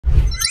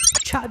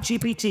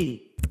ChatGPT,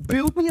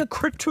 build me a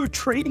crypto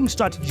trading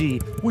strategy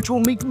which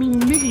will make me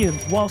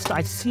millions whilst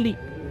I sleep.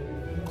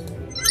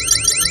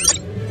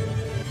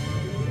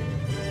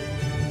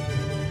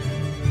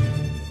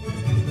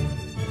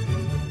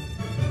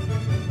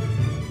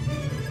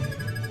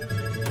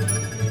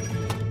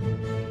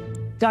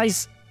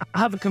 Guys, I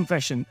have a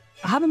confession.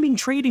 I haven't been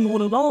trading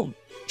all along.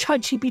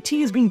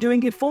 ChatGPT has been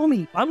doing it for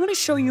me. I'm going to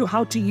show you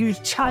how to use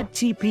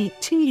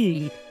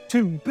ChatGPT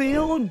to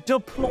build,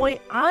 deploy,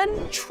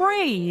 and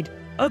trade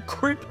a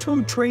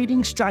crypto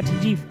trading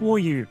strategy for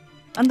you.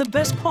 And the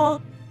best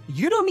part,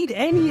 you don't need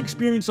any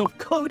experience of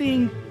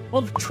coding,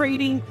 of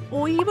trading,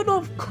 or even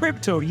of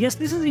crypto. Yes,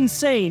 this is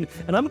insane.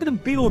 And I'm going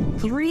to build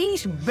 3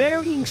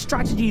 varying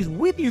strategies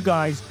with you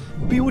guys,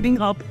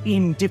 building up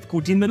in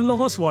difficulty. And the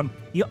last one,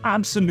 you're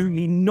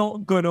absolutely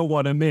not going to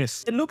want to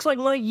miss. It looks like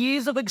my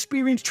years of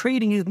experience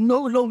trading is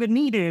no longer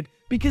needed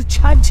because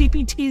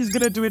ChatGPT is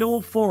going to do it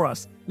all for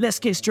us. Let's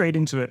get straight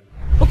into it.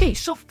 Okay,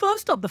 so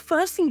first up, the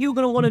first thing you're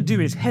going to want to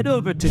do is head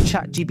over to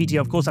ChatGPT.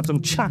 Of course, that's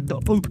on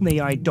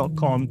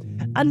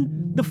chat.openai.com.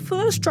 And the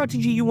first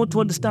strategy you want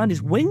to understand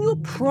is when you're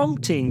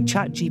prompting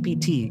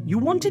ChatGPT, you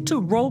want it to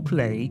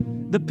roleplay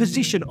the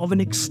position of an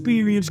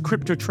experienced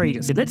crypto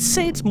trader. So let's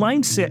say its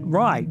mindset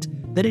right,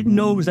 that it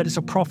knows that it's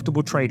a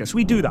profitable trader. So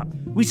we do that.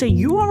 We say,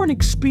 you are an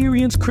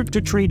experienced crypto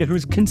trader who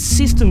is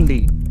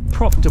consistently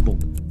profitable.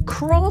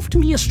 Craft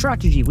me a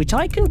strategy which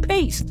I can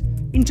paste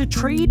into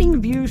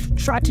TradingView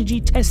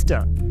strategy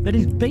tester that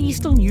is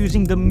based on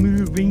using the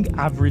moving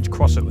average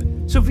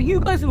crossover. So for you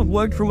guys who have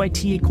worked through my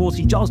TA course,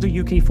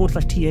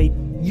 jars.uk/TA,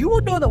 you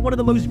will know that one of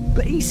the most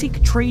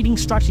basic trading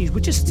strategies,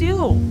 which is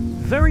still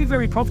very,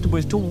 very profitable,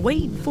 is to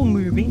wait for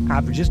moving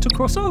averages to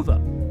cross over.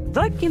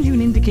 That gives you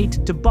an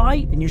indicator to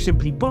buy, and you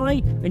simply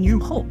buy and you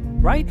hold,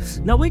 right?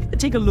 Now we're going to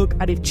take a look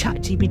at if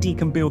ChatGPT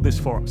can build this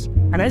for us.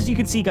 And as you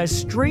can see, guys,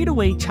 straight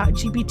away,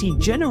 ChatGPT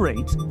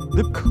generates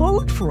the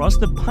code for us,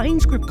 the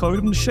PineScript code.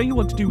 I'm going to show you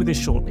what to do with this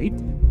shortly.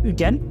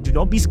 Again, do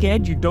not be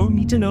scared. You don't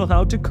need to know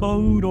how to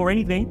code or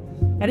anything.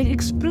 And it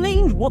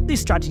explains what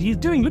this strategy is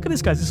doing. Look at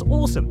this, guys. It's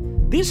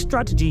awesome. This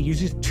strategy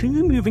uses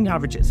 2 moving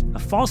averages, a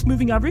fast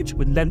moving average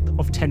with length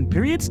of 10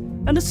 periods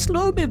and a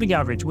slow moving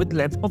average with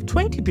length of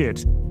 20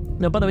 periods.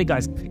 Now, by the way,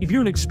 guys, if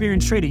you're an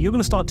experienced trader, you're going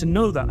to start to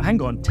know that, hang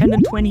on, 10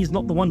 and 20 is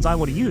not the ones I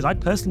want to use. I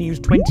personally use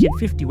 20 and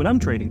 50 when I'm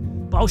trading.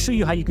 But I'll show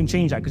you how you can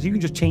change that, because you can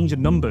just change the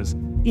numbers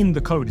in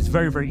the code. It's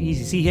very, very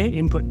easy. See here,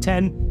 input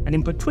 10 and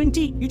input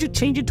 20. You just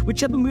change it to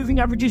whichever moving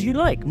averages you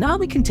like. Now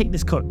we can take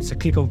this code. So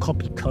click on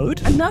copy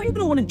code. And now you're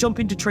going to want to jump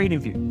into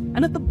TradingView.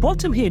 And at the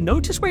bottom here,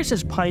 notice where it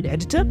says Pine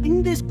Editor.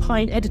 In this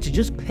Pine Editor,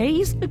 just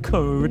paste the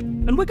code.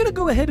 And we're going to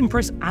go ahead and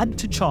press add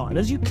to chart. And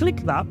as you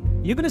click that,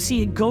 you're going to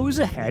see it goes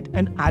ahead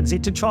and adds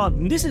it to chart.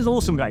 And this is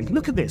awesome, guys.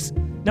 Look at this.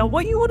 Now,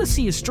 what you want to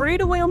see is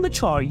straight away on the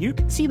chart, you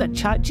can see that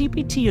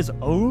ChatGPT has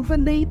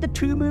overlaid the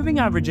 2 moving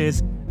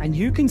averages, and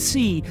you can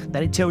see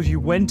that it tells you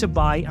when to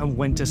buy and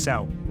when to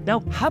sell.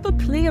 Now, have a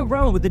play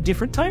around with the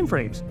different time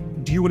frames.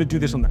 Do you want to do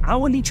this on the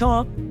hourly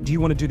chart? Do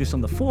you want to do this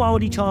on the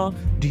 4-hourly chart?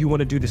 Do you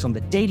want to do this on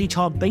the daily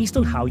chart based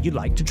on how you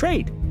like to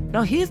trade?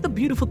 Now, here's the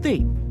beautiful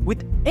thing.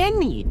 With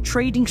any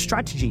trading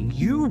strategy,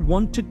 you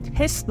want to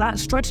test that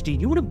strategy.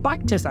 You want to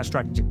back test that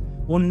strategy.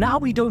 Well, now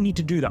we don't need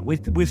to do that.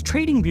 With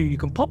TradingView, you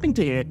can pop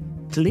into here,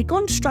 click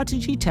on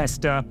Strategy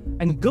Tester,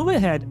 and go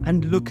ahead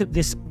and look at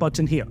this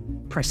button here.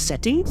 Press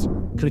Settings,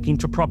 click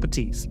into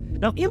Properties.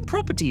 Now, in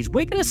Properties,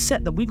 we're going to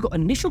set that we've got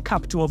initial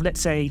capital of,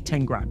 let's say,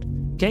 10 grand.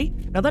 Okay?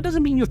 Now, that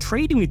doesn't mean you're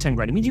trading with 10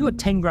 grand. It means you got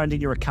 10 grand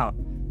in your account.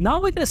 Now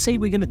we're going to say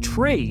we're going to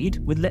trade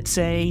with, let's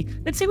say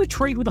we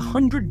trade with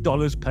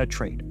 $100 per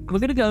trade. We're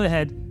going to go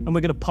ahead and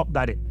we're going to pop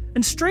that in.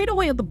 And straight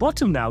away at the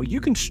bottom now,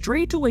 you can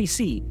straight away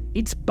see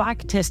it's back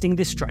testing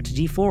this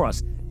strategy for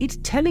us. It's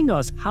telling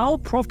us how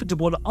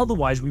profitable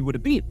otherwise we would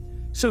have been.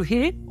 So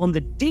here on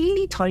the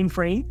daily time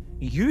frame,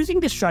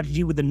 using this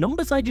strategy with the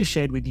numbers I just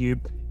shared with you,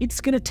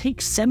 it's going to take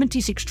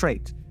 76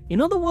 trades.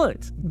 In other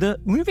words, the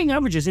moving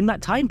averages in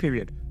that time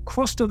period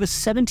crossed over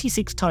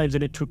 76 times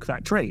and it took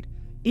that trade.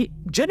 It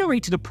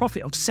generated a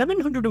profit of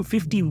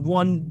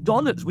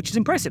 $751, which is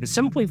impressive. It's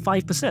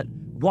 7.5%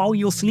 while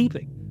you're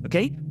sleeping.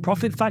 Okay,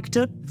 profit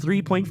factor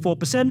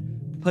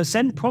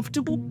 3.4%,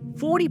 profitable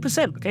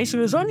 40%. Okay, so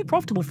it was only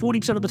profitable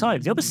 40% of the time.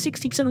 The other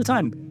 60% of the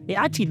time, it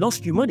actually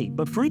lost you money.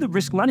 But through the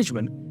risk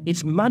management,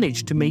 it's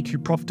managed to make you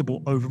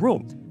profitable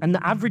overall. And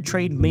the average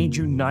trade made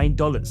you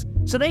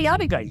 $9. So there you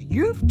have it, guys.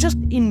 You've just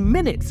in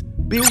minutes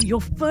built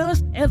your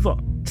first ever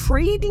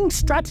trading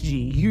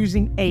strategy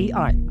using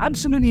AI.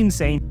 Absolutely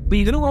insane, but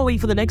you're going to want to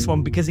wait for the next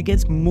one because it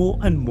gets more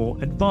and more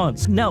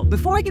advanced. Now,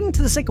 before I get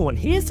into the second one,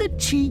 here's a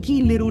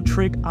cheeky little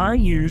trick I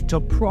use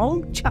to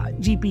prompt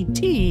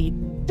ChatGPT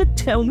to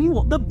tell me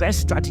what the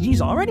best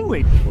strategies are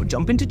anyway. We'll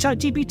jump into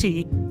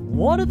ChatGPT.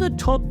 What are the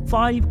top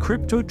 5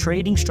 crypto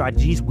trading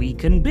strategies we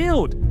can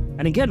build?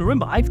 And again,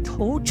 remember, I've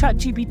told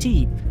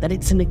ChatGPT that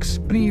it's an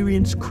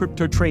experienced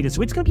crypto trader,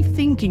 so it's going to be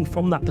thinking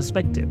from that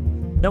perspective.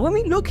 Now, when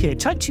we look here,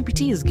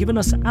 ChatGPT has given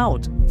us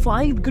out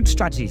 5 good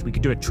strategies. We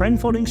could do a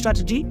trend following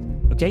strategy,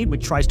 okay,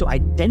 which tries to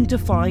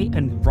identify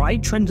and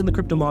ride trends in the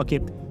crypto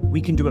market.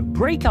 We can do a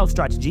breakout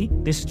strategy.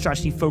 This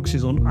strategy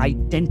focuses on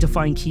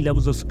identifying key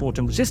levels of support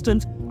and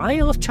resistance. I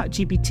asked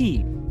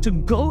ChatGPT to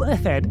go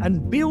ahead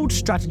and build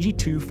strategy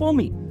 2 for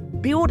me.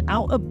 Build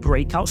out a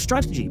breakout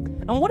strategy.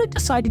 And what it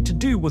decided to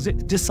do was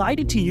it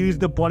decided to use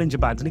the Bollinger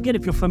Bands. And again,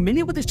 if you're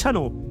familiar with this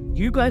channel,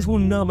 you guys will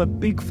know I'm a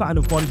big fan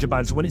of Bollinger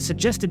Bands. So when it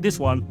suggested this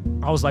one,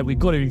 I was like, we've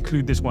got to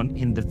include this one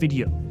in the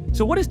video.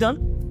 So what it's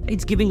done,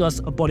 it's giving us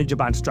a Bollinger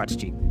Band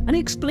strategy. And it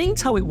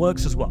explains how it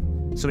works as well.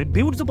 So it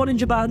builds the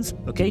Bollinger Bands,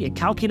 okay, it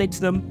calculates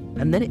them,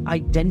 and then it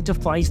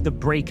identifies the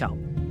breakout.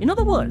 In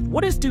other words,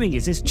 what it's doing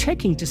is it's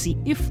checking to see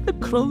if the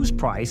close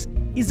price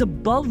is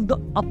above the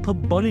upper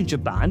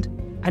Bollinger Band,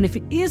 and if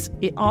it is,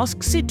 it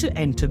asks it to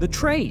enter the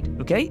trade,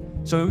 okay?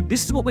 So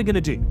this is what we're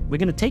gonna do. We're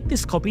gonna take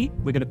this copy,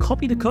 we're gonna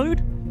copy the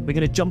code, we're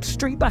gonna jump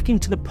straight back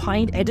into the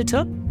Pine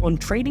editor on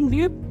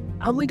TradingView,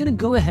 and we're gonna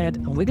go ahead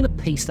and we're gonna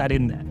paste that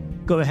in there.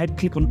 Go ahead,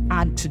 click on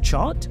Add to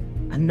Chart,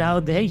 and now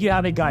there you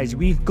have it, guys.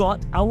 We've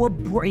got our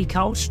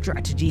breakout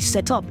strategy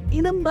set up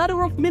in a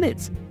matter of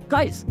minutes.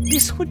 Guys,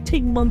 this would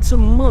take months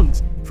and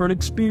months for an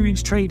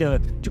experienced trader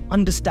to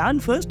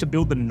understand first, to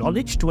build the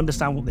knowledge, to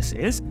understand what this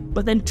is,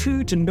 but then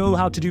 2, to know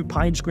how to do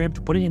Pine script,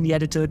 to put it in the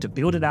editor, to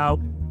build it out.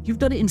 You've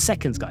done it in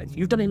seconds, guys.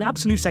 You've done it in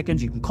absolute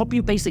seconds. You can copy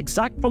and paste the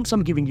exact prompts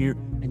I'm giving you,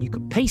 and you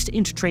can paste it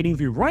into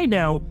TradingView right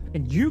now,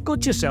 and you've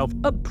got yourself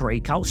a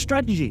breakout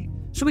strategy.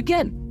 So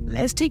again,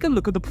 let's take a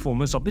look at the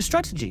performance of this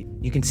strategy.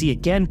 You can see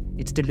again,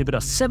 it's delivered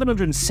us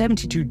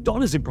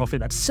 $772 in profit.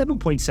 That's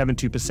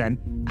 7.72%.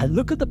 And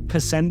look at the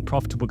percent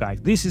profitable,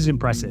 guys. This is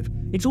impressive.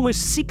 It's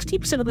almost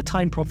 60% of the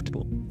time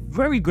profitable.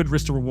 Very good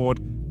risk to reward.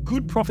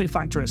 Good profit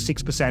factor at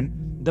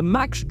 6%. The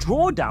max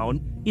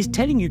drawdown is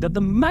telling you that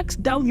the max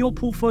down your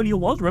portfolio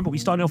was, remember we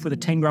started off with a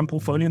 10 grand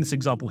portfolio in this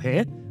example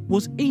here,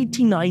 was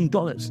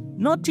 $89.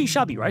 Not too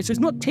shabby, right? So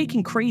it's not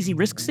taking crazy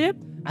risks here.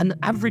 And the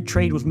average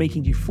trade was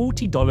making you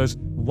 $40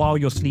 while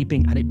you're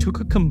sleeping, and it took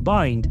a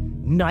combined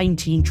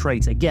 19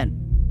 trades. Again,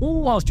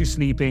 all whilst you're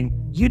sleeping,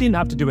 you didn't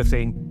have to do a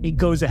thing. It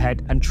goes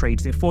ahead and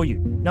trades it for you.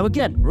 Now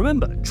again,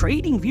 remember,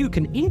 TradingView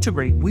can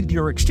integrate with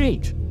your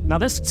exchange. Now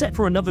that's set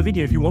for another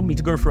video if you want me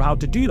to go through how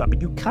to do that,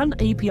 but you can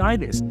API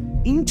this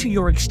into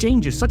your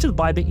exchanges such as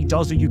Bybit,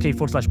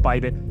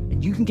 UK/Bybit,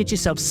 and you can get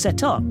yourself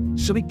set up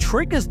so it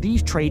triggers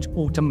these trades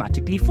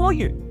automatically for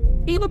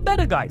you. Even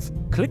better, guys,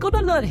 click on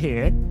alert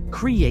here,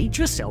 create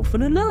yourself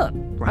an alert,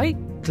 right?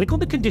 Click on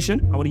the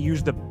condition. I want to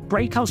use the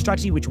breakout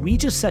strategy, which we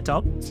just set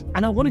up,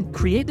 and I want to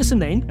create this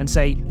name and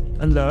say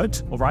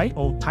alert, all right,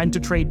 or time to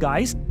trade,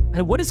 guys.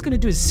 And what it's going to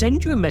do is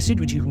send you a message,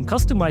 which you can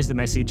customize the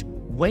message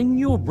when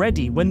you're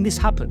ready, when this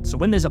happens. So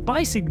when there's a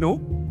buy signal,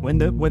 when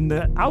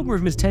the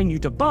algorithm is telling you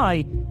to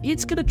buy,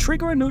 it's going to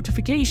trigger a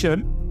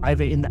notification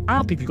either in the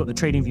app, if you've got the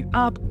TradingView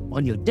app,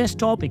 on your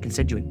desktop. It can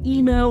send you an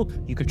email.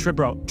 You can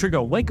trigger a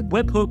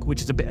webhook,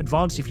 which is a bit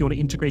advanced if you want to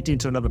integrate it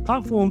into another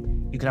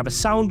platform. You can have a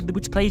sound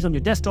which plays on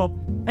your desktop,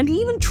 and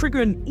even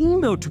trigger an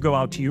email to go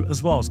out to you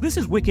as well. So this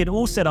is wicked,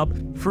 all set up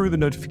through the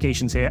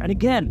notifications here. And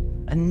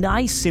again, a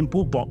nice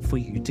simple bot for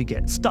you to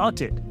get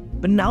started.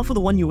 But now for the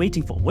one you're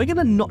waiting for. We're going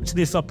to notch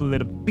this up a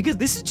little bit because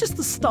this is just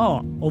the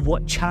start of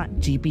what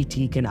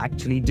ChatGPT can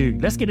actually do.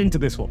 Let's get into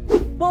this one.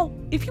 Well,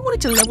 if you wanted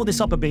to level this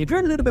up a bit, if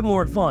you're a little bit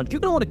more advanced, you're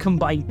going to want to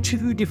combine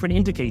 2 different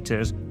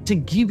indicators to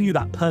give you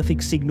that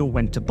perfect signal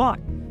when to buy.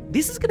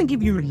 This is going to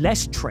give you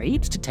less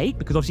trades to take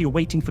because obviously you're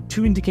waiting for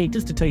 2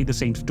 indicators to tell you the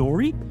same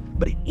story,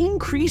 but it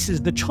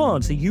increases the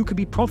chance that you could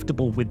be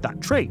profitable with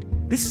that trade.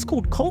 This is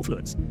called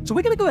confluence. So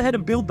we're going to go ahead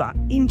and build that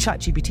in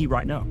ChatGPT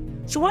right now.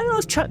 So I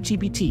asked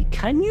ChatGPT,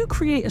 can you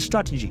create a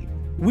strategy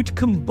which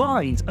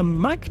combines a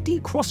MACD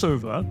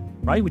crossover,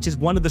 right, which is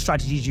one of the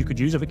strategies you could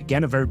use,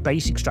 again, a very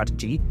basic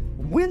strategy,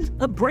 with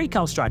a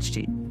breakout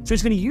strategy. So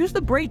it's going to use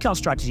the breakout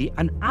strategy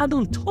and add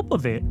on top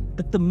of it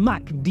that the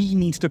MACD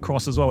needs to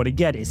cross as well. And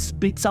again, it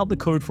spits out the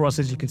code for us,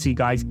 as you can see,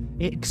 guys.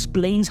 It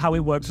explains how it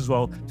works as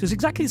well. So it's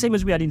exactly the same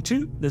as we had in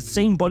 2, the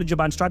same Bollinger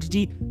Band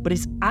strategy, but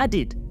it's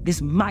added this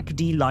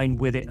MACD line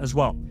with it as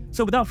well.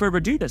 So without further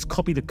ado, let's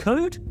copy the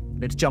code.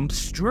 Let's jump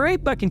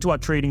straight back into our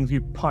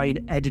TradingView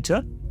Pine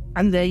editor.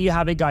 And there you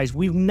have it, guys.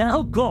 We've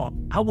now got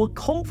our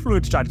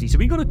confluence strategy. So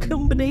we've got a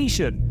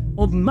combination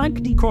of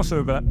MACD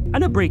crossover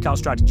and a breakout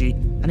strategy.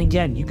 And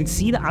again, you can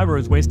see the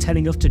arrows where it's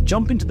telling us to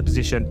jump into the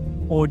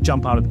position or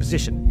jump out of the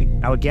position.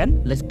 Now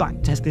again, let's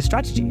back test this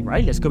strategy,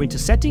 right? Let's go into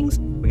settings.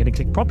 We're going to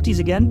click properties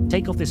again,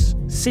 take off this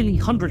silly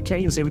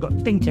 100K and say we've got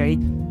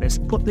 10K. Let's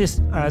put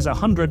this as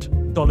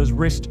 $100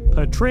 risk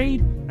per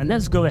trade. And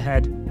let's go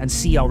ahead and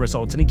see our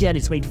results. And again,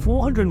 it's made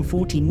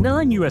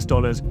 $449 US.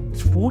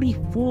 It's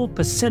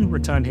 44%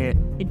 return here.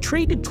 It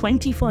traded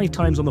 25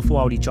 times on the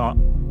 4-hourly chart,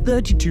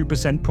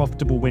 32%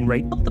 profitable win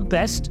rate, not the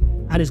best,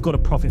 and it's got a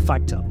profit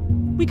factor.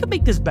 We can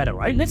make this better,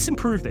 right? Let's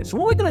improve this. So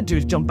what we're going to do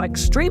is jump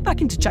straight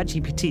back into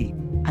ChatGPT,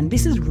 and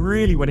this is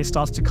really when it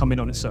starts to come in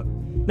on its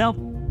own. Now,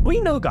 we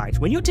know, guys,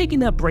 when you're taking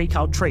that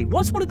breakout trade,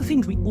 what's one of the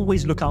things we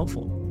always look out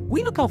for?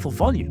 We look out for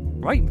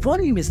volume, right?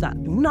 Volume is that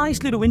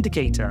nice little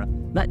indicator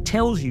that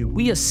tells you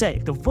we are set.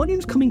 If the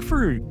volume's coming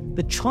through,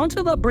 the chance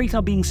of that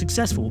breakout being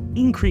successful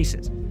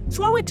increases.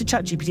 So I went to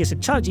ChatGPT and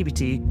said,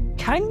 ChatGPT,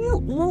 can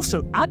you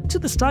also add to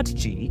the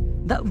strategy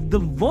that the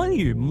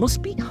volume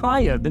must be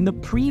higher than the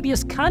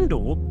previous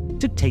candle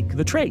to take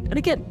the trade? And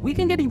again, we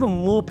can get even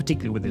more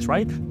particular with this,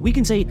 right? We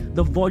can say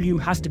the volume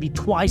has to be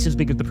twice as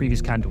big as the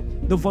previous candle.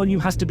 The volume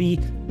has to be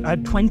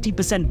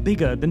 20%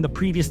 bigger than the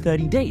previous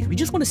 30 days. We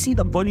just want to see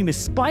that volume is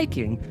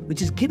spiking,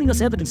 which is giving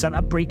us evidence that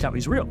that breakout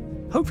is real.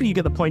 Hopefully you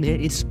get the point here.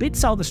 It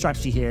spits out the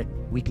strategy here.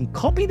 We can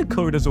copy the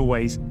code as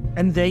always,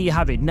 and there you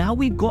have it. Now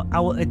we've got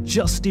our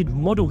adjusted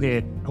model here,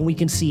 and we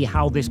can see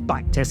how this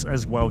backtests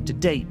as well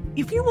today.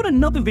 If you want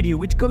another video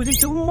which goes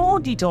into more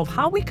detail of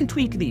how we can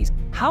tweak these,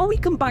 how we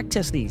can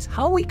backtest these,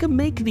 how we can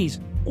make these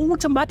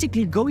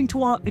automatically go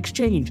into our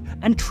exchange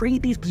and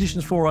trade these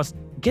positions for us,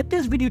 get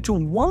this video to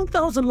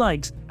 1,000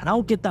 likes, and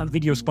I'll get that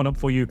video spun up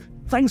for you.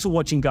 Thanks for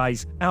watching,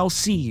 guys, and I'll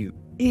see you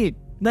in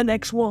the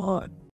next one.